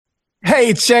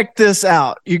Hey, check this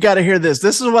out. You got to hear this.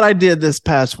 This is what I did this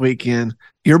past weekend.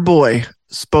 Your boy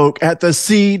spoke at the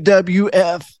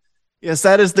CWF. Yes,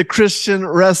 that is the Christian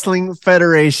Wrestling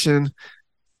Federation.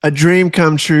 A dream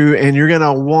come true, and you're going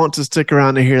to want to stick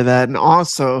around to hear that. And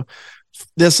also,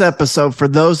 this episode, for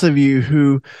those of you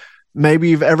who maybe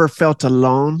you've ever felt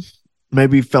alone,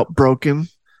 maybe you felt broken,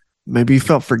 maybe you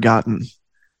felt forgotten.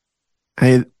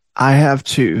 I have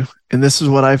too, and this is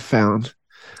what I found.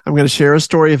 I'm going to share a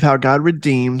story of how God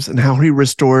redeems and how he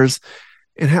restores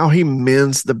and how he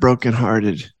mends the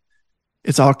brokenhearted.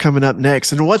 It's all coming up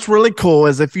next. And what's really cool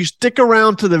is if you stick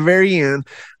around to the very end,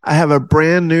 I have a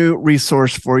brand new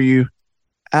resource for you.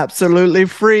 Absolutely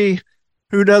free.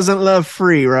 Who doesn't love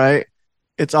free, right?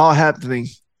 It's all happening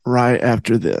right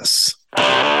after this.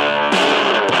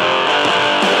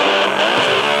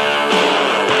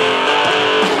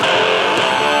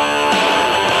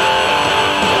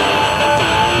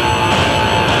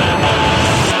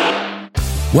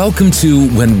 Welcome to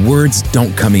When Words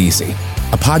Don't Come Easy,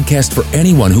 a podcast for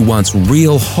anyone who wants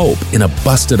real hope in a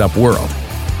busted-up world.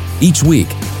 Each week,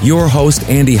 your host,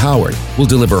 Andy Howard, will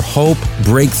deliver hope,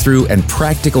 breakthrough, and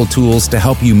practical tools to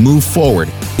help you move forward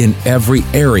in every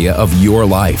area of your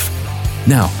life.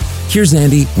 Now, here's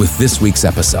Andy with this week's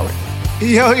episode.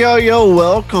 Yo,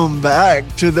 welcome back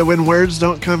to the When Words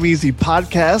Don't Come Easy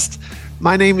podcast.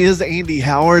 My name is Andy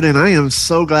Howard, and I am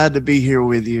so glad to be here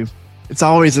with you. It's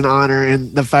always an honor,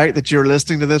 and the fact that you're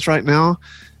listening to this right now,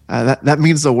 that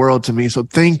means the world to me, so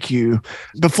thank you.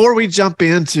 Before we jump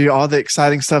into all the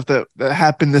exciting stuff that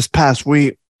happened this past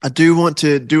week, I do want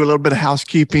to do a little bit of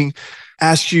housekeeping,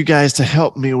 ask you guys to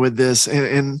help me with this.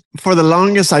 And for the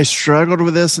longest, I struggled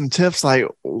with this, and Tiff's like,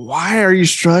 why are you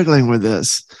struggling with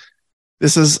this?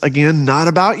 This is, again, not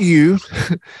about you,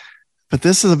 but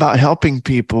this is about helping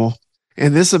people,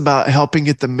 and this is about helping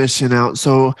get the mission out.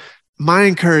 So my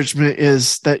encouragement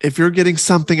is that if you're getting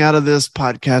something out of this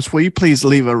podcast, will you please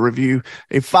leave a review,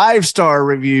 a 5-star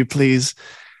review, please.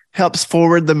 Helps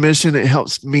forward the mission. It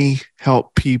helps me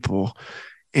help people.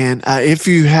 And if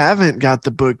you haven't got the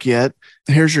book yet,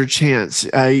 here's your chance.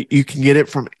 You can get it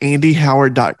from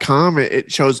andyhoward.com.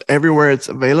 It shows everywhere it's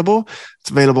available.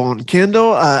 It's available on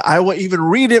Kindle. I will even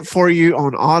read it for you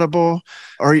on Audible,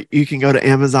 or you can go to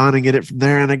Amazon and get it from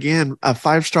there. And again, a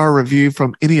 5-star review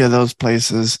from any of those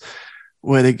places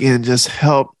would, again, just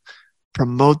help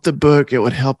promote the book. It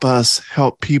would help us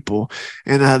help people.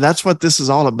 And that's what this is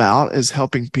all about, is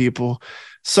helping people.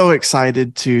 So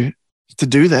excited to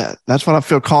do that. That's what I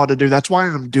feel called to do. That's why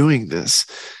I'm doing this.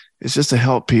 It's just to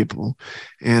help people.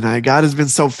 And God has been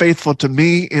so faithful to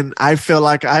me, and I feel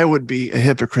like I would be a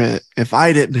hypocrite if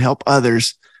I didn't help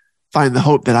others find the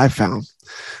hope that I found.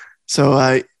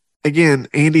 So again,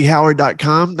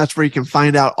 andyhoward.com. That's where you can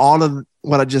find out all of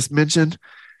what I just mentioned.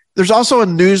 There's also a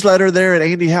newsletter there at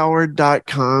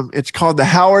andyhoward.com. It's called The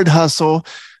Howard Hustle.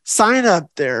 Sign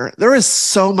up there. There is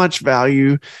so much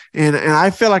value, and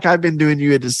I feel like I've been doing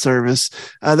you a disservice.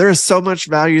 There is so much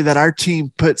value that our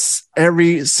team puts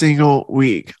every single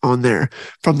week on there,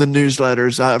 from the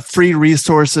newsletters, free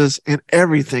resources, and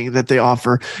everything that they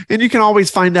offer. And you can always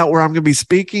find out where I'm going to be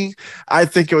speaking. I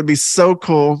think it would be so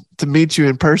cool to meet you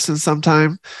in person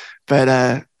sometime.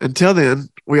 But until then,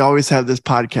 we always have this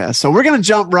podcast. So we're going to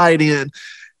jump right in.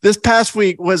 This past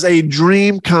week was a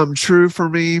dream come true for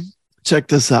me. Check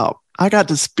this out. I got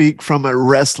to speak from a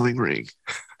wrestling ring.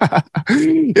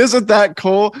 Isn't that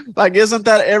cool? Like, isn't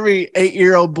that every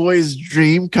 8-year-old boy's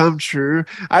dream come true?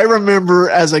 I remember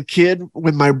as a kid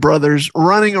with my brothers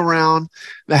running around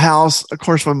the house, of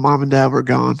course, when mom and dad were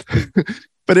gone.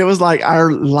 But it was like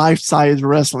our life-size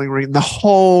wrestling ring. The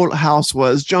whole house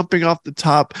was jumping off the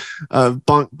top of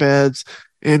bunk beds,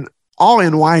 and all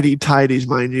in whitey-tighties,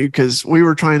 mind you, because we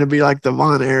were trying to be like the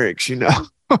Von Erichs, you know.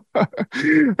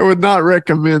 I would not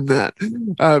recommend that.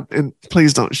 And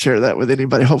please don't share that with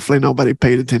anybody. Hopefully nobody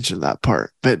paid attention to that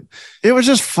part. But it was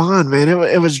just fun, man.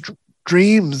 It was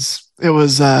dreams. It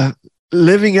was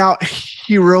living out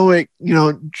heroic,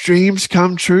 dreams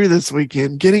come true this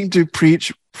weekend, getting to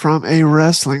preach from a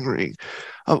wrestling ring.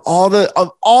 Of all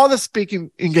the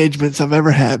speaking engagements I've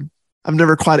ever had, I've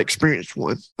never quite experienced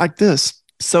one like this.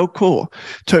 So cool.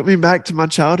 Took me back to my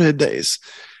childhood days.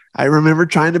 I remember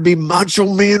trying to be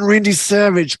Macho Man Randy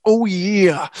Savage. Oh,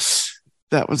 yeah.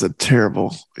 That was a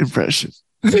terrible impression.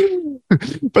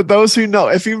 But those who know,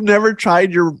 if you've never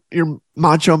tried your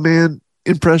Macho Man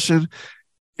impression,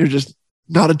 you're just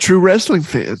not a true wrestling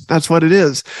fan. That's what it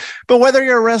is. But whether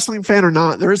you're a wrestling fan or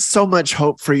not, there is so much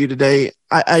hope for you today.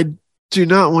 I do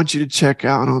not want you to check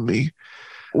out on me.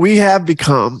 We have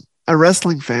become a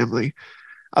wrestling family.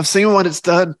 I've seen what it's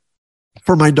done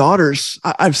for my daughters.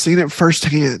 I've seen it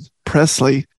firsthand.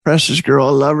 Presley, precious girl.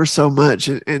 I love her so much.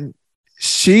 And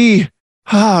she,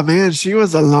 she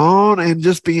was alone. And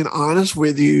just being honest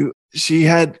with you, she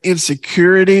had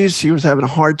insecurities. She was having a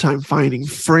hard time finding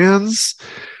friends.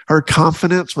 Her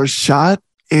confidence was shot.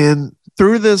 And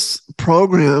through this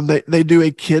program, they do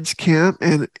a kids camp,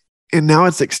 and now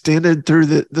it's extended through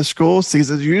the school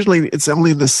season. Usually it's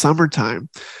only in the summertime,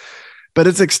 but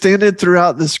it's extended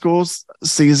throughout the school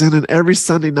season. And every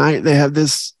Sunday night they have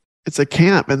this, it's a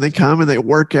camp, and they come and they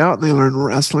work out and they learn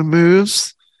wrestling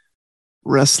moves,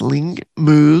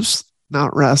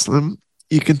 not wrestling.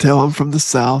 You can tell I'm from the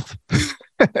South.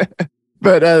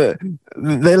 But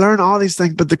they learn all these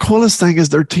things. But the coolest thing is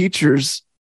their teachers.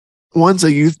 One's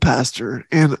a youth pastor,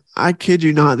 and I kid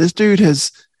you not, this dude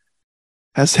has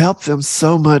helped them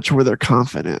so much with their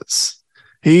confidence.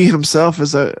 He himself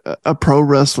is a pro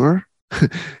wrestler.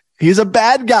 He's a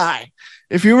bad guy.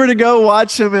 If you were to go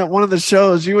watch him at one of the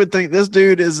shows, you would think this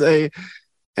dude is a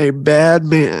bad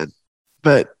man.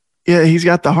 But yeah, he's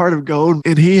got the heart of gold,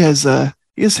 and he has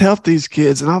helped these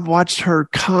kids, and I've watched her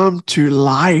come to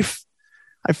life.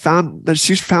 I found that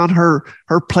she's found her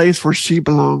place where she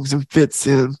belongs and fits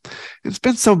in. It's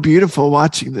been so beautiful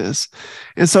watching this.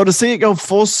 And so to see it go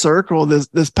full circle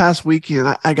this past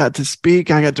weekend, I got to speak,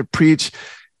 I got to preach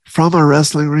from a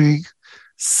wrestling ring.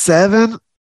 7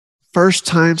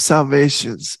 first-time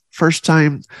salvations,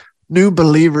 first-time new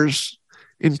believers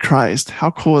in Christ. How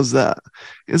cool is that?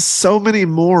 And so many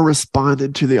more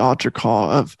responded to the altar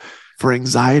call for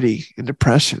anxiety and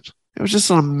depression. It was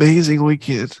just an amazing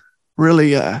weekend.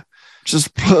 Really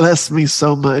just blessed me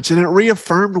so much. And it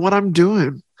reaffirmed what I'm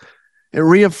doing. It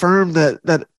reaffirmed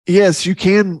that yes, you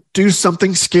can do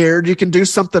something scared. You can do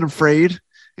something afraid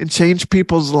and change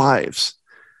people's lives.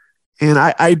 And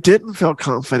I didn't feel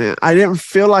confident. I didn't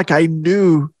feel like I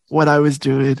knew what I was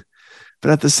doing.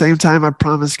 But at the same time, I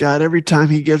promise God, every time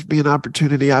he gives me an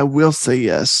opportunity, I will say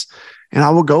yes. And I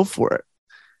will go for it.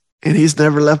 And he's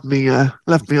never left me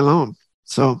alone.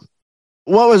 So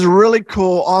what was really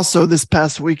cool also this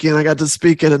past weekend, I got to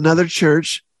speak at another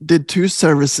church, did 2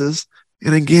 services.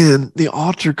 And again, the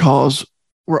altar calls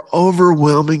were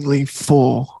overwhelmingly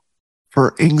full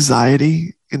for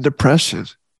anxiety and depression.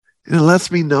 And it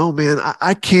lets me know, man,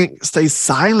 I can't stay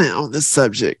silent on this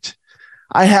subject.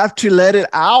 I have to let it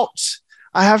out.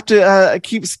 I have to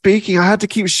keep speaking. I have to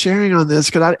keep sharing on this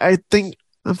because I think,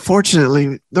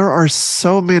 unfortunately, there are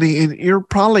so many, and you're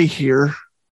probably here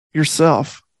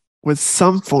yourself, with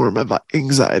some form of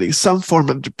anxiety, some form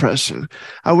of depression.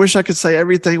 I wish I could say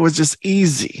everything was just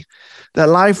easy, that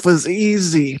life was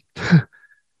easy,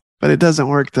 but it doesn't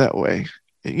work that way.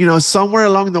 You know, somewhere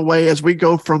along the way, as we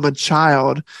go from a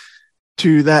child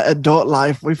to that adult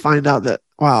life, we find out that,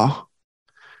 wow,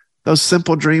 those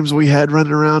simple dreams we had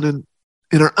running around in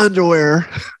our underwear,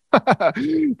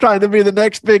 trying to be the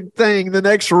next big thing, the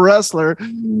next wrestler.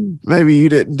 Maybe you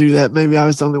didn't do that. Maybe I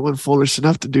was the only one foolish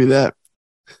enough to do that.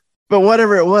 But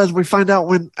whatever it was, we find out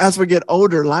as we get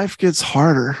older, life gets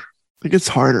harder. It gets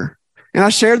harder. And I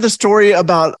shared the story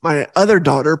about my other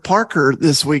daughter, Parker,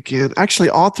 this weekend. Actually,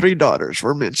 all 3 daughters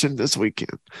were mentioned this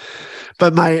weekend.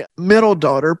 But my middle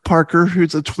daughter, Parker,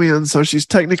 who's a twin, so she's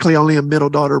technically only a middle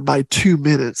daughter by 2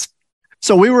 minutes.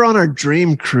 So we were on our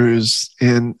dream cruise,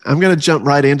 and I'm going to jump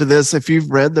right into this. If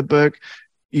you've read the book,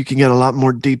 you can get a lot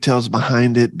more details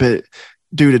behind it. But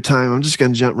due to time, I'm just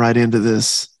going to jump right into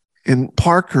this. And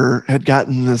Parker had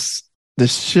gotten this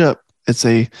ship.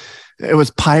 It was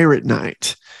pirate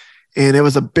night, and it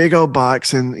was a big old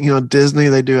box. And you know, Disney,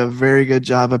 they do a very good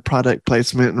job of product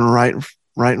placement. And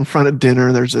right in front of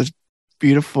dinner, there's this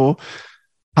beautiful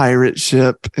pirate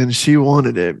ship, and she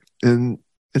wanted it. And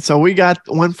so we got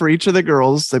one for each of the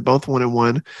girls. They both wanted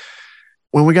one.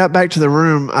 When we got back to the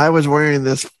room, I was wearing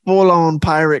this full-on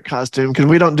pirate costume because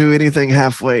we don't do anything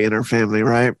halfway in our family,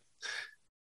 right?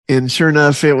 And sure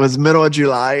enough, it was middle of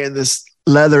July, and this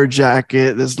leather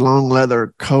jacket, this long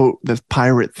leather coat, this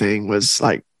pirate thing was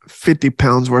like 50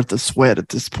 pounds worth of sweat at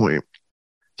this point.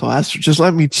 So I asked her, just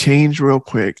let me change real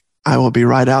quick. I will be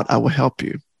right out. I will help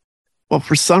you. Well,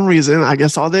 for some reason, I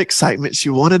guess all the excitement, she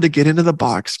wanted to get into the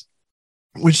box.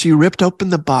 When she ripped open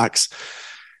the box,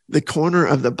 the corner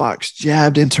of the box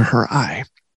jabbed into her eye.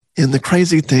 And the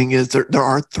crazy thing is there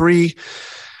are three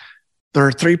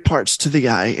parts to the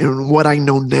eye. And what I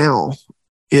know now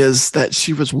is that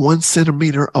she was 1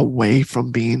 centimeter away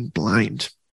from being blind.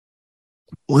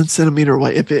 1 centimeter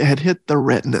away. If it had hit the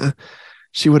retina,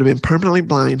 she would have been permanently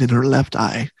blind in her left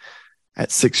eye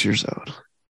at 6 years old.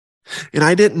 And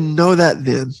I didn't know that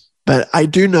then, but I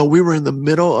do know we were in the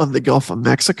middle of the Gulf of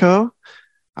Mexico.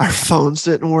 Our phones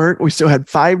didn't work. We still had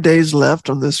 5 days left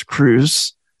on this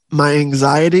cruise. My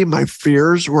anxiety, my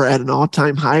fears were at an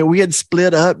all-time high. We had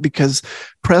split up because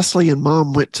Presley and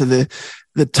Mom went to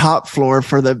the top floor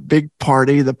for the big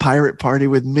party, the pirate party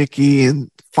with Mickey and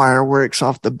fireworks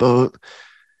off the boat.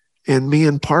 And me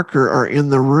and Parker are in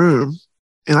the room,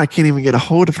 and I can't even get a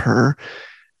hold of her.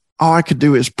 All I could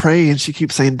do is pray, and she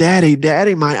keeps saying, Daddy,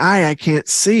 Daddy, my eye, I can't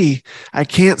see. I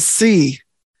can't see.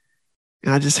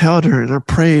 And I just held her, and I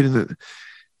prayed, and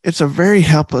it's a very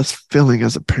helpless feeling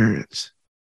as a parent.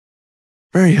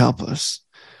 Very helpless.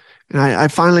 And I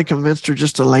finally convinced her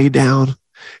just to lay down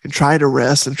and try to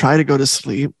rest and try to go to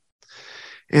sleep.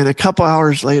 And a couple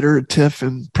hours later, Tiff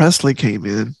and Presley came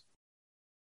in.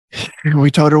 And we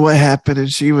told her what happened,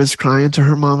 and she was crying to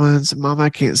her mama and said, Mama, I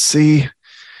can't see.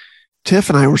 Tiff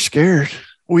and I were scared.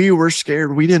 We were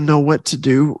scared. We didn't know what to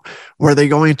do. Were they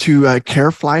going to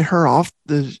care fly her off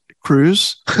the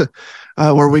cruise?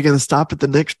 Were we going to stop at the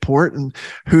next port? And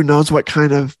who knows what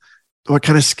kind of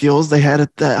skills they had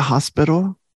at that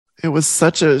hospital. It was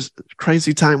such a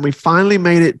crazy time. We finally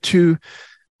made it to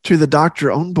the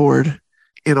doctor on board,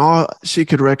 and all she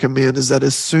could recommend is that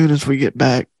as soon as we get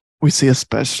back, we see a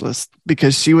specialist,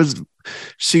 because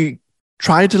she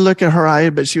tried to look at her eye,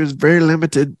 but she was very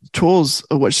limited tools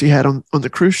of what she had on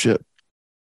the cruise ship.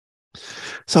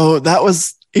 So that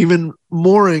was even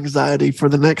more anxiety for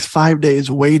the next 5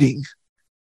 days waiting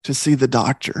to see the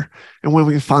doctor. And when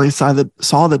we finally saw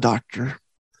the doctor,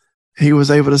 he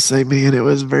was able to say, man, it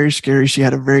was very scary. She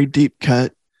had a very deep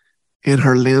cut and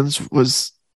her lens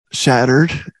was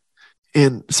shattered.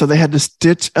 And so they had to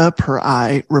stitch up her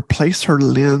eye, replace her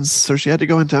lens. So she had to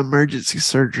go into emergency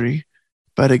surgery.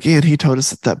 But again, he told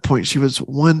us at that point she was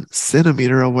 1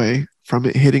 centimeter away from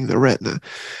it hitting the retina.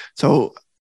 So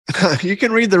you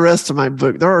can read the rest of my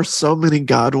book. There are so many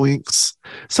God winks,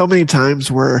 so many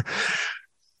times where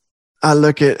I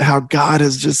look at how God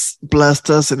has just blessed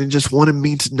us and he just wanted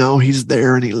me to know he's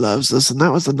there and he loves us. And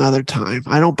that was another time.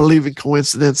 I don't believe in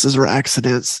coincidences or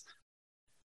accidents.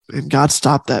 And God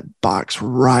stopped that box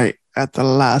right at the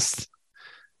last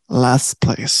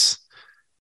place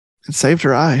and saved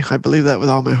her eye. I believe that with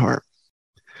all my heart.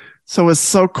 So it's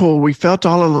so cool. We felt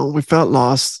all alone. We felt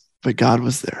lost, but God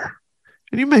was there.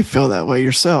 And you may feel that way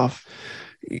yourself.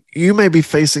 You may be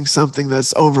facing something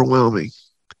that's overwhelming.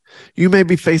 You may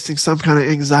be facing some kind of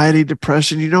anxiety,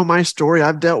 depression. You know my story.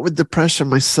 I've dealt with depression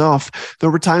myself. There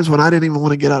were times when I didn't even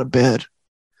want to get out of bed.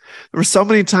 There were so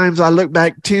many times I look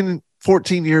back 10,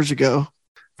 14 years ago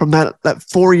from that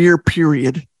 4-year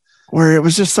period where it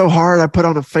was just so hard. I put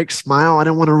on a fake smile. I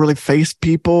didn't want to really face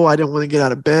people. I didn't want to get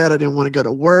out of bed. I didn't want to go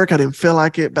to work. I didn't feel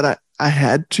like it, but I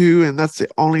had to. And that's the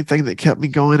only thing that kept me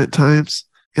going at times.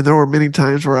 And there were many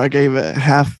times where I gave a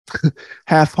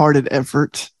half-hearted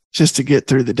effort just to get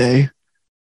through the day.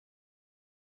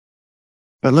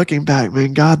 But looking back,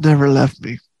 man, God never left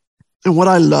me. And what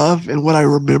I love and what I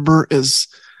remember is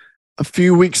a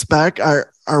few weeks back,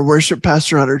 our worship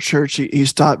pastor at our church, he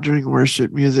stopped during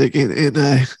worship music in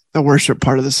the worship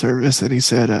part of the service. And he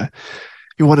said,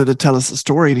 he wanted to tell us a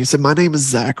story. And he said, my name is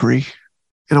Zachary.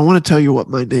 And I want to tell you what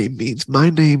my name means. My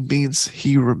name means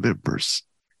he remembers.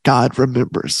 God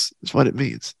remembers is what it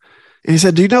means. And he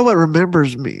said, do you know what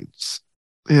remembers means?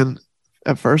 And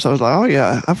at first I was like, oh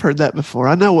yeah, I've heard that before.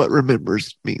 I know what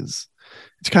remembers means.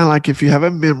 It's kind of like if you have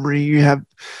a memory, you have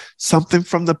something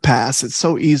from the past. It's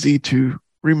so easy to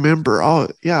remember. Oh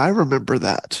yeah, I remember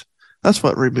that. That's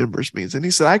what remembers means. And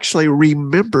he said, actually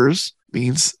remembers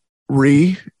means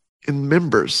re and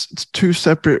members. It's 2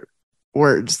 separate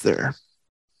words there.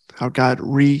 How God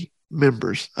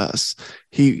remembers us.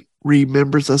 He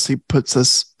remembers us. He puts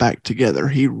us back together.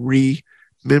 He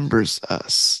remembers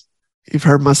us. You've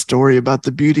heard my story about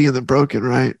the beauty and the broken,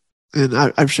 right? And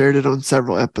I've shared it on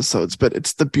several episodes, but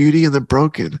it's the beauty and the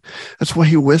broken. That's what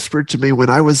he whispered to me when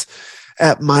I was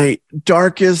at my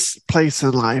darkest place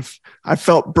in life. I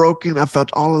felt broken. I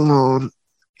felt all alone.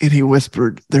 And he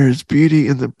whispered, there is beauty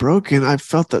in the broken. I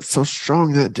felt that so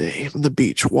strong that day on the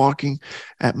beach, walking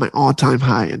at my all-time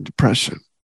high in depression.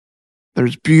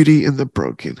 There's beauty in the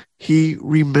broken. He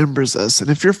remembers us. And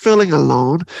if you're feeling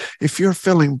alone, if you're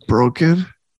feeling broken,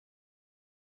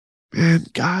 man,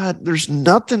 God, there's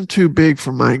nothing too big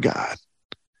for my God.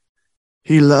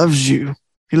 He loves you.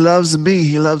 He loves me.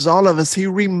 He loves all of us. He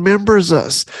remembers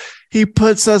us. He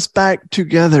puts us back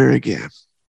together again.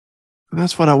 And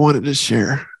that's what I wanted to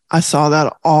share. I saw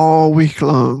that all week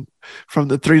long from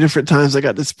the 3 different times I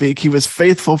got to speak. He was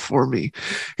faithful for me.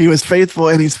 He was faithful,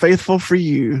 and he's faithful for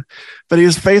you. But he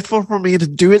was faithful for me to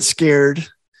do it scared,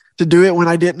 to do it when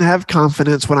I didn't have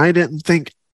confidence, when I didn't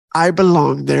think I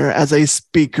belonged there as a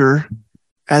speaker,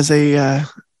 as a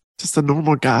just a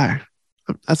normal guy.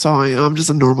 That's all I am. I'm just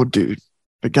a normal dude.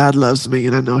 but God loves me,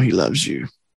 and I know he loves you.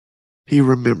 He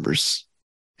remembers.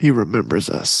 He remembers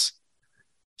us.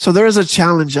 So there is a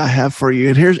challenge I have for you.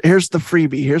 And here's the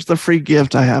freebie. Here's the free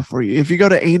gift I have for you. If you go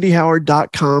to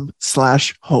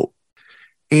andyhoward.com/hope,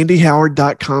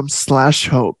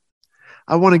 andyhoward.com/hope,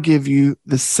 I want to give you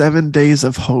the 7 Days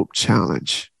of Hope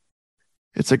challenge.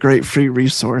 It's a great free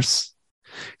resource.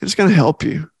 It's going to help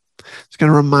you. It's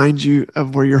going to remind you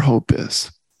of where your hope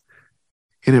is.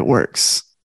 And it works.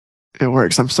 It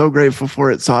works. I'm so grateful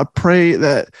for it. So I pray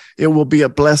that it will be a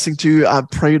blessing to you. I've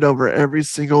prayed over every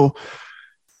single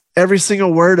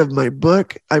word of my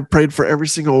book. I've prayed for every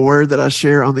single word that I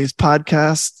share on these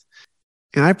podcasts.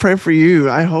 And I pray for you.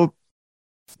 I hope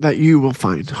that you will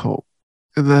find hope,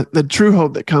 and that the true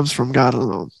hope that comes from God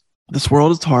alone. This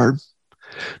world is hard.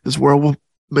 This world will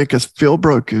make us feel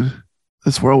broken.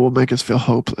 This world will make us feel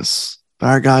hopeless. But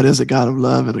our God is a God of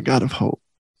love and a God of hope.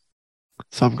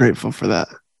 So I'm grateful for that.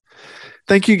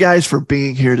 Thank you guys for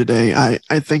being here today. I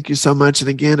thank you so much. And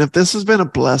again, if this has been a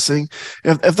blessing,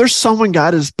 if there's someone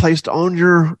God has placed on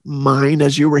your mind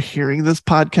as you were hearing this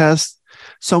podcast,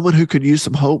 someone who could use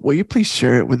some hope, will you please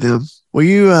share it with them? Will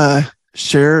you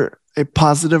share a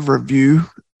positive review,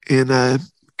 and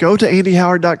go to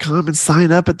andyhoward.com and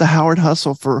sign up at the Howard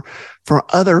Hustle for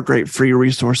other great free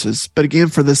resources. But again,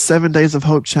 for the 7 Days of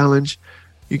Hope challenge,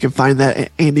 you can find that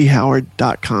at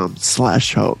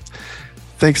andyhoward.com/hope.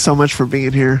 Thanks so much for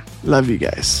being here. Love you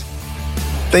guys.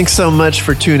 Thanks so much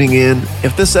for tuning in.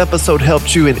 If this episode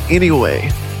helped you in any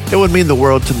way, it would mean the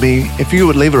world to me if you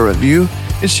would leave a review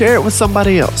and share it with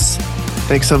somebody else.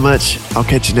 Thanks so much. I'll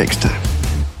catch you next time.